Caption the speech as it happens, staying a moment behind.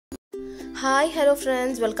Hi, hello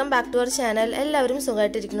friends, welcome back to our channel. എല്ലാവരും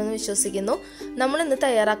സുഖമായിട്ടിരിക്കുമെന്ന് വിശ്വസിക്കുന്നു. നമ്മൾ ഇന്ന്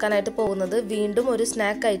തയ്യാറാക്കാനായിട്ട് പോകുന്നത് വീണ്ടും ഒരു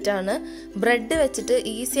സ്നാക്ക് ആയിട്ടാണ്. ബ്രെഡ് വെച്ചിട്ട്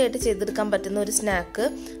ഈസി ആയിട്ട് ചെയ്തെടുക്കാൻ പറ്റുന്ന ഒരു സ്നാക്ക്.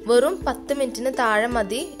 വെറും 10 മിനിറ്റിന് താഴെ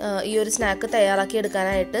മതി ഈ ഒരു സ്നാക്ക് തയ്യാറാക്കി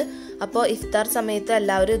എടുക്കാനായിട്ട്. അപ്പോൾ ഇഫ്താർ സമയത്ത്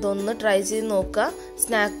എല്ലാവരും ഇതൊന്ന് ട്രൈ ചെയ്ത് നോക്കുക.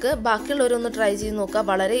 സ്നാക്ക് ബാക്കിയുള്ളവരൊന്ന് ട്രൈ ചെയ്ത് നോക്കുക.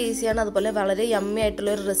 വളരെ ഈസിയാണ്, അതുപോലെ വളരെ യമ്മി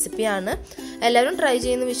ആയിട്ടുള്ള ഒരു റെസിപ്പിയാണ്. എല്ലാവരും ട്രൈ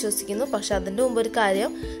ചെയ്യുമെന്ന് വിശ്വസിക്കുന്നു. പക്ഷെ അതിൻ്റെ മുമ്പ് ഒരു കാര്യം,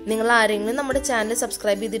 നിങ്ങൾ ആരെങ്കിലും നമ്മുടെ ചാനൽ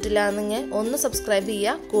സബ്സ്ക്രൈബ് ചെയ്തിട്ടില്ല എന്നെങ്കിൽ ഒന്ന് സബ്സ്ക്രൈബ്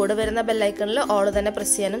ചെയ്യുക. കൂടെ വരുന്ന ബെല്ലൈക്കണിൽ ഓൾ തന്നെ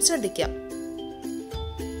പ്രസ് ചെയ്യാനും ശ്രദ്ധിക്കാം.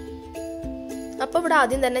 അപ്പോൾ ഇവിടെ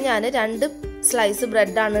ആദ്യം തന്നെ ഞാൻ 2 സ്ലൈസ്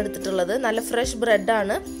ബ്രെഡാണ് എടുത്തിട്ടുള്ളത്. നല്ല ഫ്രഷ്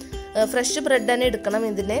ബ്രെഡാണ്. ഫ്രഷ് ബ്രെഡ് തന്നെ എടുക്കണം.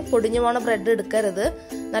 ഇതിനെ പൊടിഞ്ഞു പോണ ബ്രെഡ് എടുക്കരുത്.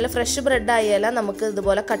 നല്ല ഫ്രഷ് ബ്രെഡ് ആയാൽ നമുക്ക്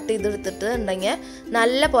ഇതുപോലെ കട്ട് ചെയ്തെടുത്തിട്ട് ഉണ്ടെങ്കിൽ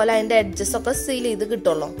നല്ല പോലെ അതിൻ്റെ എഡ്ജസ് ഒക്കെ സീൽ ചെയ്ത്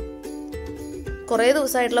കിട്ടുള്ളൂ. കുറേ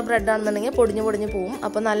ദിവസമായിട്ടുള്ള ബ്രെഡാണെന്നുണ്ടെങ്കിൽ പൊടിഞ്ഞു പോവും.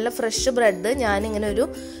 അപ്പോൾ നല്ല ഫ്രഷ് ബ്രെഡ് ഞാനിങ്ങനെ ഒരു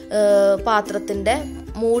പാത്രത്തിൻ്റെ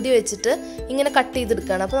മൂടി വെച്ചിട്ട് ഇങ്ങനെ കട്ട്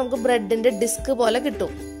ചെയ്തെടുക്കുകയാണ്. അപ്പോൾ നമുക്ക് ബ്രെഡിൻ്റെ ഡിസ്ക് പോലെ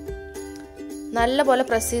കിട്ടും. നല്ല പോലെ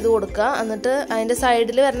പ്രസ് ചെയ്ത് കൊടുക്കുക. എന്നിട്ട് അതിൻ്റെ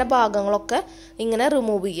സൈഡിൽ വരുന്ന ഭാഗങ്ങളൊക്കെ ഇങ്ങനെ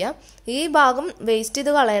റിമൂവ് ചെയ്യുക. ഈ ഭാഗം വേസ്റ്റ്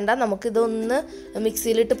ചെയ്ത് കളയണ്ട. നമുക്കിതൊന്ന്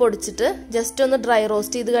മിക്സിയിലിട്ട് പൊടിച്ചിട്ട് ജസ്റ്റ് ഒന്ന് ഡ്രൈ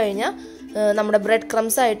റോസ്റ്റ് ചെയ്ത് കഴിഞ്ഞാൽ നമ്മുടെ ബ്രെഡ്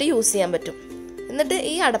ക്രംസ് ആയിട്ട് യൂസ് ചെയ്യാൻ പറ്റും. എന്നിട്ട്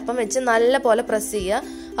ഈ അടപ്പം വെച്ച് നല്ല പോലെ പ്രസ്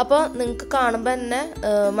ചെയ്യുക. അപ്പോൾ നിങ്ങൾക്ക് കാണുമ്പോൾ തന്നെ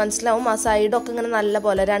മനസ്സിലാവും ആ സൈഡൊക്കെ ഇങ്ങനെ നല്ല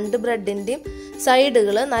പോലെ 2 ബ്രെഡിൻ്റെയും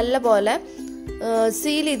സൈഡുകൾ നല്ല പോലെ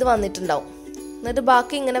സീൽ ചെയ്ത് വന്നിട്ടുണ്ടാവും. എന്നിട്ട്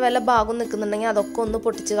ബാക്കി ഇങ്ങനെ വല്ല ഭാഗം നിൽക്കുന്നുണ്ടെങ്കിൽ അതൊക്കെ ഒന്ന്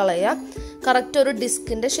പൊട്ടിച്ച് കളയുക. കറക്റ്റ് ഒരു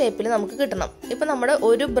ഡിസ്കിൻ്റെ ഷേപ്പിൽ നമുക്ക് കിട്ടണം. ഇപ്പം നമ്മുടെ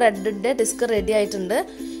ഒരു ബ്രെഡിൻ്റെ ഡിസ്ക് റെഡി ആയിട്ടുണ്ട്.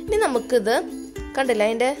 ഇനി നമുക്കിത് കണ്ടില്ല,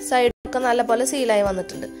 അതിൻ്റെ സൈഡൊക്കെ നല്ല പോലെ സീലായി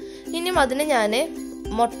വന്നിട്ടുണ്ട്. ഇനിയും അതിന്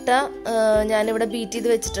ഞാനിവിടെ ബീറ്റ് ചെയ്ത്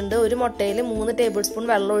വെച്ചിട്ടുണ്ട്. ഒരു മുട്ടയിൽ 3 ടേബിൾ സ്പൂൺ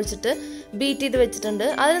വെള്ളം ഒഴിച്ചിട്ട് ബീറ്റ് ചെയ്ത് വെച്ചിട്ടുണ്ട്.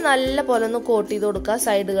 അതിന് നല്ല പോലെ ഒന്ന് കോട്ട് ചെയ്ത് കൊടുക്കുക.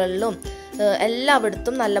 സൈഡുകളിലും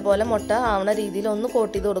എല്ലായിടത്തും നല്ല പോലെ മുട്ട ആവണ രീതിയിൽ ഒന്ന്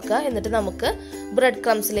കോട്ട് ചെയ്ത് കൊടുക്കുക. എന്നിട്ട് നമുക്ക് ബ്രെഡ്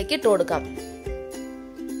ക്രംസിലേക്ക് ഇട്ട് കൊടുക്കാം.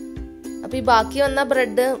 അപ്പോൾ ഈ ബാക്കി വന്ന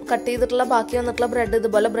ബ്രെഡ് കട്ട് ചെയ്തിട്ടുള്ള ബാക്കി വന്നിട്ടുള്ള ബ്രെഡ്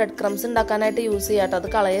ഇതുപോലെ ബ്രെഡ് ക്രംസ് ഉണ്ടാക്കാനായിട്ട് യൂസ് ചെയ്യാട്ടോ, അത്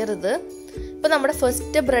കളയരുത്. ഇപ്പോൾ നമ്മുടെ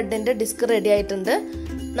ഫസ്റ്റ് ബ്രെഡിൻ്റെ ഡിസ്ക് റെഡി ആയിട്ടുണ്ട്.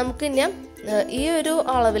 നമുക്ക് ഇനി ഈ ഒരു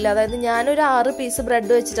അളവിൽ, അതായത് ഞാനൊരു 6 പീസ്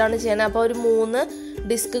ബ്രെഡ് വെച്ചിട്ടാണ് ചെയ്യുന്നത്. അപ്പോൾ ഒരു 3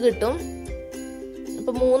 ഡിസ്ക് കിട്ടും.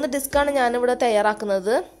 ഇപ്പോൾ 3 ഡിസ്ക്കാണ് ഞാനിവിടെ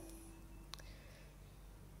തയ്യാറാക്കുന്നത്.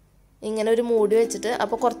 ഇങ്ങനെ ഒരു മൂടി വെച്ചിട്ട്,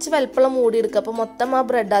 അപ്പോൾ കുറച്ച് വലിപ്പമുള്ള മൂടി എടുക്കുക. അപ്പോൾ മൊത്തം ആ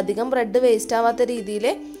ബ്രെഡ്, അധികം ബ്രെഡ് വേസ്റ്റ് ആവാത്ത രീതിയിൽ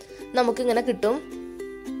നമുക്കിങ്ങനെ കിട്ടും.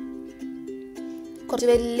 കുറച്ച്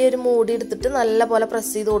വലിയൊരു മൂടി എടുത്തിട്ട് നല്ല പോലെ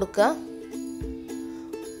പ്രസ് ചെയ്ത് കൊടുക്കുക.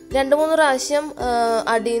 2-3 പ്രാവശ്യം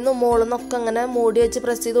അടിയിൽ നിന്നും മുകളിൽ നിന്നൊക്കെ അങ്ങനെ മൂടി വെച്ച്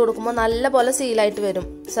പ്രസ് ചെയ്ത് കൊടുക്കുമ്പോൾ നല്ല പോലെ സീലായിട്ട് വരും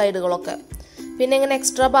സൈഡുകളൊക്കെ. പിന്നെ ഇങ്ങനെ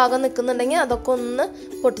എക്സ്ട്രാ ഭാഗം നിൽക്കുന്നുണ്ടെങ്കിൽ അതൊക്കെ ഒന്ന്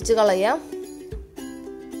പൊട്ടിച്ച് കളയാം.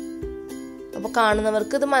 അപ്പോൾ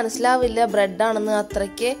കാണുന്നവർക്ക് ഇത് മനസ്സിലാവില്ല ബ്രെഡാണെന്ന്.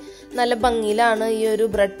 അത്രയ്ക്ക് നല്ല ഭംഗിയിലാണ് ഈ ഒരു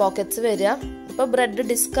ബ്രെഡ് പോക്കറ്റ്സ് വരിക. അപ്പോൾ ബ്രെഡ്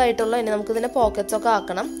ഡിസ്ക് ആയിട്ടുള്ള ഇനി നമുക്കിതിൻ്റെ പോക്കറ്റ്സ് ഒക്കെ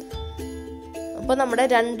ആക്കണം. അപ്പോൾ നമ്മുടെ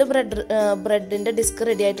 2 ബ്രെഡിൻ്റെ ഡിസ്ക്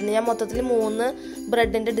റെഡി ആയിട്ടുണ്ട്. ഞാൻ മൊത്തത്തിൽ 3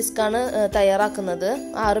 ബ്രെഡിൻ്റെ ഡിസ്ക്കാണ് തയ്യാറാക്കുന്നത്,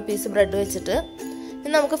 6 പീസ് ബ്രെഡ് വെച്ചിട്ട്.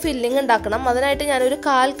 ഇനി നമുക്ക് ഫില്ലിങ് ഉണ്ടാക്കണം. അതിനായിട്ട് ഞാനൊരു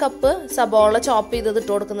 1/4 കപ്പ് സബോള ചോപ്പ് ചെയ്തത്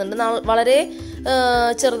ഇട്ട് കൊടുക്കുന്നുണ്ട്. വളരെ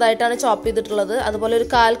ചെറുതായിട്ടാണ് ചോപ്പ് ചെയ്തിട്ടുള്ളത്. അതുപോലെ ഒരു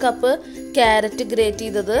 1/4 കപ്പ് ക്യാരറ്റ് ഗ്രേറ്റ്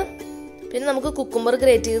ചെയ്തത്. പിന്നെ നമുക്ക് കുക്കുംബർ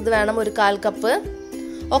ഗ്രേറ്റ് ചെയ്തത് വേണം, ഒരു 1/4 കപ്പ്.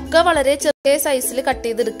 ഒക്കെ വളരെ ചെറിയ സൈസിൽ കട്ട്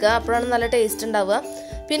ചെയ്തെടുക്കുക, അപ്പോഴാണ് നല്ല ടേസ്റ്റ് ഉണ്ടാവുക.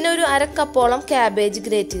 പിന്നെ ഒരു 1/2 കപ്പോളം ക്യാബേജ്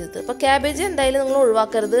ഗ്രേറ്റ് ചെയ്തത്. അപ്പോൾ ക്യാബേജ് എന്തായാലും നിങ്ങൾ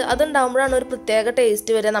ഒഴിവാക്കരുത്. അതുണ്ടാകുമ്പോഴാണ് ഒരു പ്രത്യേക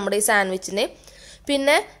ടേസ്റ്റ് വരിക നമ്മുടെ ഈ സാൻഡ്വിച്ചിന്.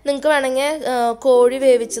 പിന്നെ നിങ്ങൾക്ക് വേണമെങ്കിൽ കോഴി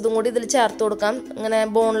വേവിച്ചതും കൂടി ഇതിൽ ചേർത്ത് കൊടുക്കാം. ഇങ്ങനെ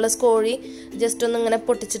ബോൺലെസ് കോഴി ജസ്റ്റ് ഒന്ന് ഇങ്ങനെ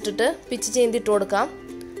പൊട്ടിച്ചിട്ടിട്ട് പിച്ച് ചെയ്തിട്ട് കൊടുക്കാം.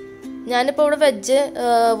 ഞാനിപ്പോൾ ഇവിടെ വെജ്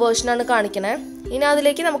വേർഷനാണ് കാണിക്കണേ. ഇനി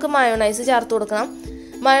അതിലേക്ക് നമുക്ക് മയോണൈസ് ചേർത്ത് കൊടുക്കണം.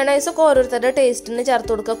 മയോണൈസൊക്കെ ഓരോരുത്തരുടെ ടേസ്റ്റിന്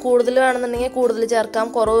ചേർത്ത് കൊടുക്കുക. കൂടുതൽ വേണമെന്നുണ്ടെങ്കിൽ കൂടുതൽ ചേർക്കാം,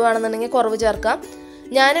 കുറവ് വേണമെന്നുണ്ടെങ്കിൽ കുറവ് ചേർക്കാം.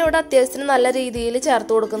 ഞാനിവിടെ അത്യാവശ്യത്തിന് നല്ല രീതിയിൽ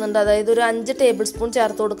ചേർത്ത് കൊടുക്കുന്നുണ്ട്. അതായത് ഒരു 5 ടേബിൾ സ്പൂൺ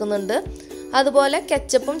ചേർത്ത് കൊടുക്കുന്നുണ്ട്. അതുപോലെ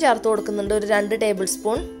കെച്ചപ്പും ചേർത്ത് കൊടുക്കുന്നുണ്ട്, ഒരു 2 ടേബിൾ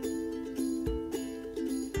സ്പൂൺ.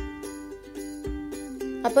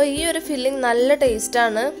 അപ്പോൾ ഈ ഒരു ഫില്ലിംഗ് നല്ല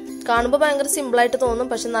ടേസ്റ്റാണ്. കാണുമ്പോൾ ഭയങ്കര സിമ്പിളായിട്ട് തോന്നും,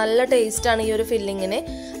 പക്ഷെ നല്ല ടേസ്റ്റാണ് ഈ ഒരു ഫില്ലിങ്ങിന്.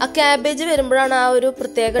 ആ ക്യാബേജ് വരുമ്പോഴാണ് ആ ഒരു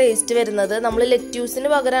പ്രത്യേക ടേസ്റ്റ് വരുന്നത്. നമ്മൾ ലെറ്റ്യൂസിന്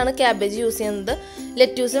പകരമാണ് ക്യാബേജ് യൂസ് ചെയ്യുന്നത്.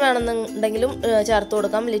 ലെറ്റ്യൂസ് വേണമെന്നുണ്ടെങ്കിലും ചേർത്ത്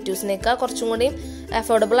കൊടുക്കാം. ലെറ്റ്യൂസിനേക്കാൾ കുറച്ചും കൂടി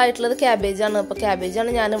അഫോർഡബിൾ ആയിട്ടുള്ളത് ക്യാബേജാണ്. അപ്പോൾ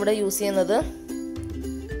ക്യാബേജാണ് ഞാനിവിടെ യൂസ് ചെയ്യുന്നത്.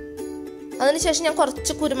 അതിനുശേഷം ഞാൻ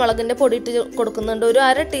കുറച്ച് കുരുമുളകിൻ്റെ പൊടി ഇട്ട് കൊടുക്കുന്നുണ്ട്. ഒരു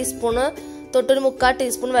 1/2 ടീസ്പൂണ് തൊട്ടൊരു 3/4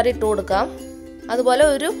 ടീസ്പൂൺ വരെ ഇട്ട് കൊടുക്കാം. അതുപോലെ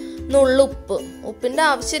ഒരു നുള്ളു ഉപ്പ്, ഉപ്പിൻ്റെ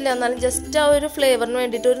ആവശ്യമില്ല, എന്നാലും ജസ്റ്റ് ആ ഒരു ഫ്ലേവറിന്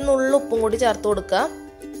വേണ്ടിയിട്ട് ഒരു നുള്ളു ഉപ്പും കൂടി ചേർത്ത് കൊടുക്കുക.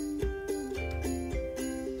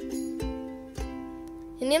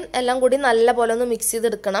 ഇനിയും എല്ലാം കൂടി നല്ല പോലെ ഒന്ന് മിക്സ്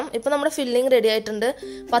ചെയ്തെടുക്കണം. ഇപ്പോൾ നമ്മുടെ ഫില്ലിംഗ് റെഡി ആയിട്ടുണ്ട്.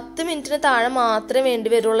 10 മിനിറ്റിന് താഴെ മാത്രമേ വേണ്ടി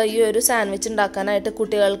വരുള്ളൂ ഈ ഒരു സാൻഡ്വിച്ച് ഉണ്ടാക്കാനായിട്ട്.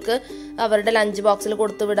 കുട്ടികൾക്ക് അവരുടെ ലഞ്ച് ബോക്സിൽ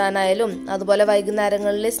കൊടുത്തു വിടാനായാലും അതുപോലെ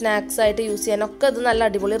വൈകുന്നേരങ്ങളിൽ സ്നാക്സ് ആയിട്ട് യൂസ് ചെയ്യാനൊക്കെ ഇത് നല്ല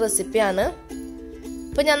അടിപൊളി റെസിപ്പിയാണ്.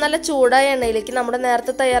 അപ്പോൾ ഞാൻ നല്ല ചൂടായ എണ്ണയിലേക്ക് നമ്മുടെ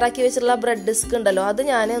നേരത്തെ തയ്യാറാക്കി വെച്ചിട്ടുള്ള ബ്രെഡ് ഡിസ്ക് ഉണ്ടല്ലോ അത്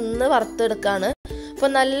ഞാൻ ഒന്ന് വറുത്തെടുക്കുകയാണ്.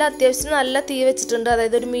 അപ്പോൾ അത്യാവശ്യം നല്ല തീ വെച്ചിട്ടുണ്ട്,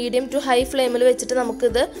 അതായത് ഒരു മീഡിയം ടു ഹൈ ഫ്ലെയിമിൽ വെച്ചിട്ട്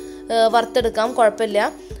നമുക്കിത് വറുത്തെടുക്കാം, കുഴപ്പമില്ല.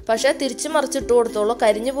 പക്ഷേ തിരിച്ചു മറിച്ചിട്ട് കൊടുത്തോളൂ,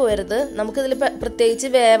 കരിഞ്ഞു പോകരുത്. നമുക്കിതിൽ പ്രത്യേകിച്ച്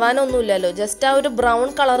വേവാനൊന്നുമില്ലല്ലോ, ജസ്റ്റ് ആ ഒരു ബ്രൗൺ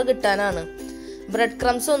കളർ കിട്ടാനാണ്. ബ്രെഡ്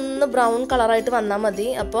ക്രംസ് ഒന്ന് ബ്രൗൺ കളറായിട്ട് വന്നാൽ മതി.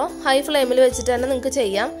 അപ്പോൾ ഹൈ ഫ്ലെയിമിൽ വെച്ചിട്ട് തന്നെ നിങ്ങൾക്ക്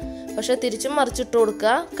ചെയ്യാം, പക്ഷേ തിരിച്ചും മറിച്ചിട്ട്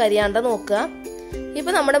കൊടുക്കുക, കരിയാണ്ട നോക്കുക.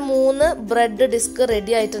 ഇപ്പോൾ നമ്മുടെ 3 ബ്രെഡ് ഡിസ്ക്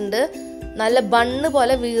റെഡി ആയിട്ടുണ്ട്. നല്ല ബണ്ണ്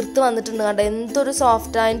പോലെ വീർത്ത് വന്നിട്ടുണ്ട്, കണ്ടോ എന്തൊരു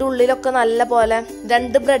സോഫ്റ്റ്. അതിൻ്റെ ഉള്ളിലൊക്കെ നല്ല പോലെ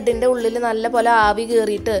 2 ബ്രെഡിൻ്റെ ഉള്ളിൽ നല്ല പോലെ ആവി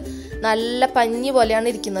കയറിയിട്ട് നല്ല പഞ്ഞി പോലെയാണ്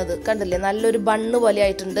ഇരിക്കുന്നത്, കണ്ടില്ലേ, നല്ലൊരു ബണ്ണ് പോലെ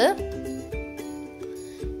ആയിട്ടുണ്ട്.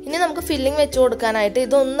 ഇനി നമുക്ക് ഫില്ലിംഗ് വെച്ച് കൊടുക്കാനായിട്ട്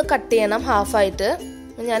ഇതൊന്ന് കട്ട് ചെയ്യണം ഹാഫായിട്ട്.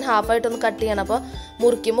 ഞാൻ ഹാഫായിട്ടൊന്ന് കട്ട് ചെയ്യണം. അപ്പോൾ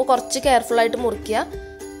മുറിക്കുമ്പോൾ കുറച്ച് കെയർഫുള്ളായിട്ട് മുറിക്കുക.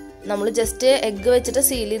 നമ്മൾ ജസ്റ്റ് എഗ്ഗ് വെച്ചിട്ട്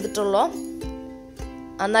സീൽ ചെയ്തിട്ടുള്ളൂ,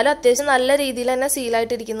 എന്നാലും അത്യാവശ്യം നല്ല രീതിയിൽ തന്നെ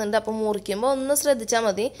സീലായിട്ടിരിക്കുന്നുണ്ട്. അപ്പോൾ മുറിക്കുമ്പോൾ ഒന്ന് ശ്രദ്ധിച്ചാൽ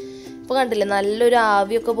മതി. ഇപ്പോൾ കണ്ടില്ലേ നല്ലൊരു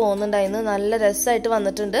ആവിയൊക്കെ പോകുന്നുണ്ടായിരുന്നു, നല്ല രസമായിട്ട്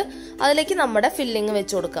വന്നിട്ടുണ്ട്. അതിലേക്ക് നമ്മുടെ ഫില്ലിങ്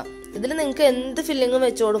വെച്ച് കൊടുക്കാം. ഇതിൽ നിങ്ങൾക്ക് എന്ത് ഫില്ലിങ്ങും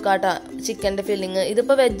വെച്ച് കൊടുക്കാം കേട്ടോ. ചിക്കൻ്റെ ഫില്ലിങ്,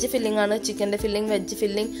 ഇതിപ്പോൾ വെജ് ഫില്ലിംഗ് ആണ്, ചിക്കൻ്റെ ഫില്ലിംഗ്, വെജ്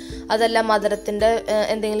ഫില്ലിംഗ്, അതല്ല മധുരത്തിൻ്റെ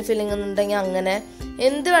എന്തെങ്കിലും ഫില്ലിംഗ് ഉണ്ടെങ്കിൽ അങ്ങനെ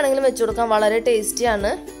എന്ത് വേണമെങ്കിലും വെച്ച് കൊടുക്കാം, വളരെ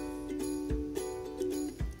ടേസ്റ്റിയാണ്.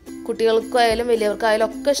 കുട്ടികൾക്കായാലും വലിയവർക്കായാലും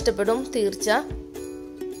ഒക്കെ ഇഷ്ടപ്പെടും തീർച്ച.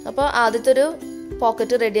 അപ്പോൾ ആദ്യത്തെ ഒരു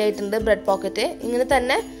പോക്കറ്റ് റെഡി ആയിട്ടുണ്ട്, ബ്രെഡ് പോക്കറ്റ്. ഇങ്ങനെ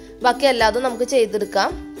തന്നെ ബാക്കി എല്ലാതും നമുക്ക് ചെയ്തെടുക്കാം.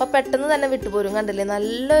 അപ്പോൾ പെട്ടെന്ന് തന്നെ വിട്ടുപോരും, കണ്ടില്ലേ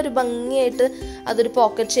നല്ലൊരു ഭംഗിയായിട്ട് അതൊരു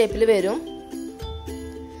പോക്കറ്റ് ഷേപ്പിൽ വരും.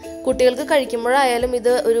 കുട്ടികൾക്ക് കഴിക്കുമ്പോഴായാലും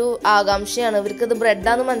ഇത് ഒരു ആകാംക്ഷയാണ്, ഇവർക്ക് ഇത്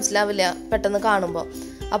ബ്രെഡാന്ന് മനസ്സിലാവില്ല പെട്ടെന്ന് കാണുമ്പോൾ.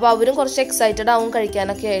 അപ്പോൾ അവരും കുറച്ച് എക്സൈറ്റഡ് ആവും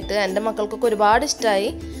കഴിക്കാനൊക്കെ ആയിട്ട്. എൻ്റെ മക്കൾക്കൊക്കെ ഒരുപാട്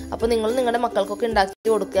ഇഷ്ടമായി. അപ്പോൾ നിങ്ങൾ നിങ്ങളുടെ മക്കൾക്കൊക്കെ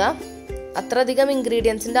ഉണ്ടാക്കി കൊടുക്കുക, അത്ര അധികം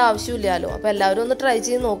ഇൻഗ്രീഡിയൻസിൻ്റെ ആവശ്യമില്ലല്ലോ. അപ്പോൾ എല്ലാവരും ഒന്ന് ട്രൈ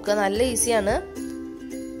ചെയ്ത് നോക്കുക, നല്ല ഈസിയാണ്.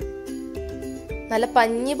 നല്ല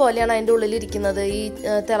പഞ്ഞി പോലെയാണ് അതിൻ്റെ ഉള്ളിലിരിക്കുന്നത്. ഈ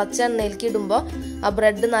തിളച്ച എണ്ണയിലേക്ക് ഇടുമ്പോൾ ആ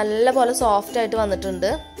ബ്രെഡ് നല്ല പോലെ സോഫ്റ്റ് ആയിട്ട് വന്നിട്ടുണ്ട്.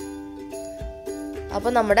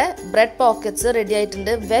 അപ്പോൾ നമ്മുടെ ബ്രെഡ് പോക്കറ്റ്സ് റെഡി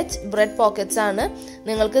ആയിട്ടുണ്ട്. വെജ് ബ്രെഡ് പോക്കറ്റ്സ് ആണ്.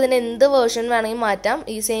 നിങ്ങൾക്ക് ഇതിന് എന്ത് വേർഷൻ വേണമെങ്കിലും മാറ്റാം,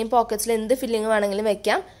 ഈ സെയിം പോക്കറ്റ്സിൽ എന്ത് ഫില്ലിങ് വേണമെങ്കിലും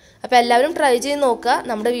വെക്കാം. അപ്പോൾ എല്ലാവരും ട്രൈ ചെയ്ത് നോക്കുക.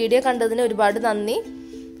 നമ്മുടെ വീഡിയോ കണ്ടതിന് ഒരുപാട് നന്ദി.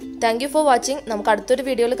 Thank you for watching. നമുക്ക് അടുത്തൊരു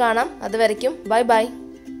വീഡിയോയിൽ കാണാം. അതുവരയ്ക്കും ബൈ ബൈ.